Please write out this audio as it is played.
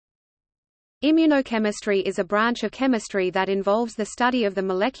Immunochemistry is a branch of chemistry that involves the study of the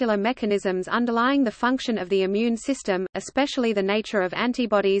molecular mechanisms underlying the function of the immune system, especially the nature of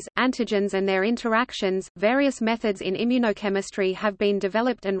antibodies, antigens and their interactions. Various methods in immunochemistry have been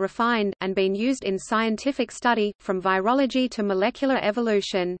developed and refined, and been used in scientific study, from virology to molecular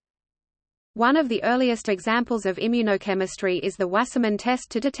evolution. One of the earliest examples of immunochemistry is the Wassermann test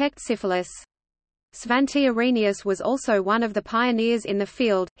to detect syphilis. Svante Arrhenius was also one of the pioneers in the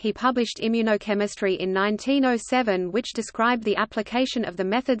field. He published Immunochemistry in 1907, which described the application of the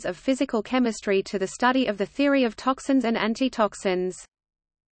methods of physical chemistry to the study of the theory of toxins and antitoxins.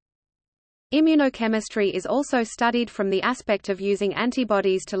 Immunochemistry is also studied from the aspect of using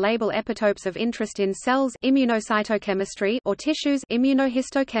antibodies to label epitopes of interest in cells, immunocytochemistry, or tissues,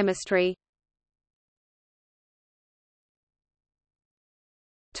 immunohistochemistry.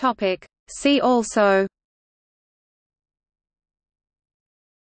 Topic: See also: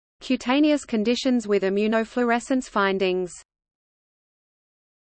 cutaneous conditions with immunofluorescence findings.